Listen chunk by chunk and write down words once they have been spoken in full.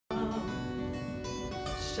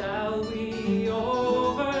shall we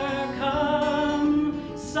overcome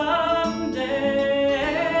someday?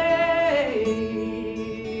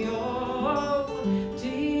 Oh,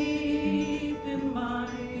 deep in my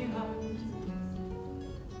heart,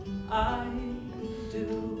 I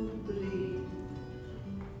do believe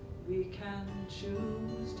we can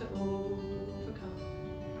choose to overcome.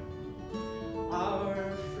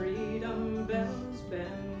 Our freedom bells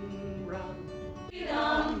been rung.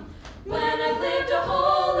 Freedom, when I've lived a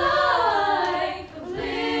whole life of liberty,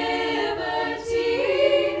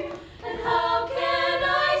 and how can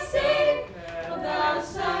I sing about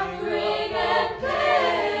suffering and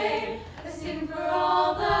pain? I sing for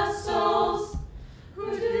all the souls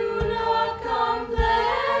who do not complain.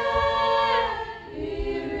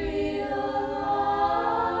 Be realized.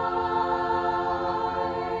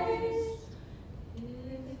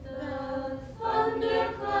 If the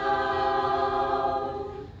thundercloud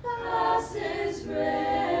passes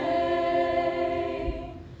rain,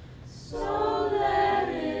 so let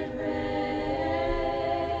it rain,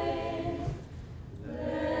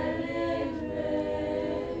 let it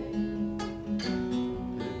rain.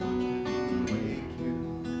 Wake you.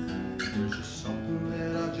 There's just something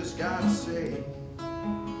that I just gotta say.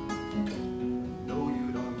 Know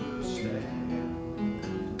you'd understand.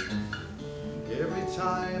 Every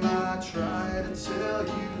time I try to tell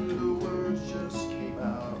you, the words just came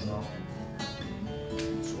out wrong.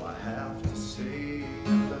 So I have to say I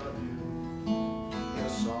love you in a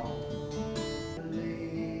song.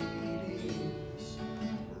 Ladies,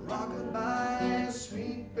 rockabye,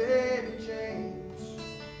 sweet baby James.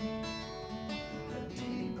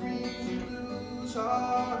 Deep greens and blues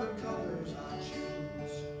are the colors I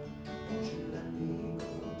choose. Won't you let me go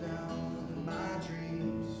down in my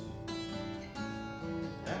dreams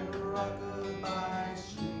and rockabye,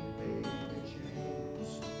 sweet baby James.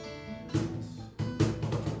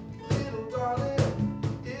 Little darling,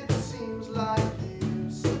 it seems like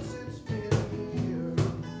years since it's been here.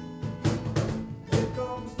 Here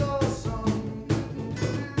comes the sun,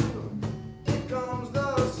 here comes the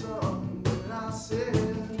sun, and I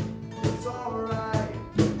said it's alright.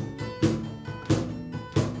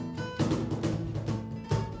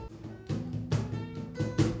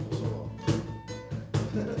 So long.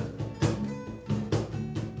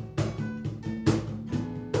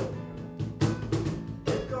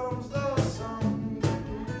 Here comes the sun,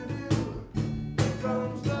 here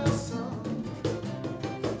comes the sun.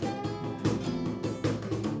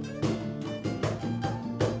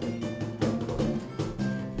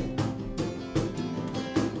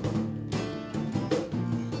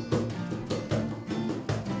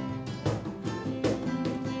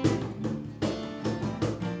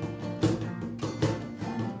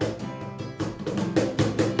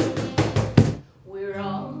 We're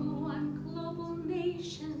all one global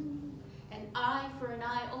nation. An eye for an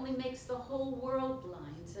eye only makes the whole world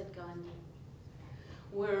blind, said Gandhi.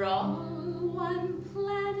 We're all one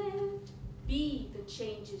planet. Be the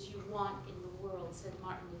changes you want in the world, said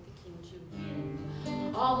Martin Luther King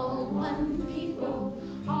J.R. All one people,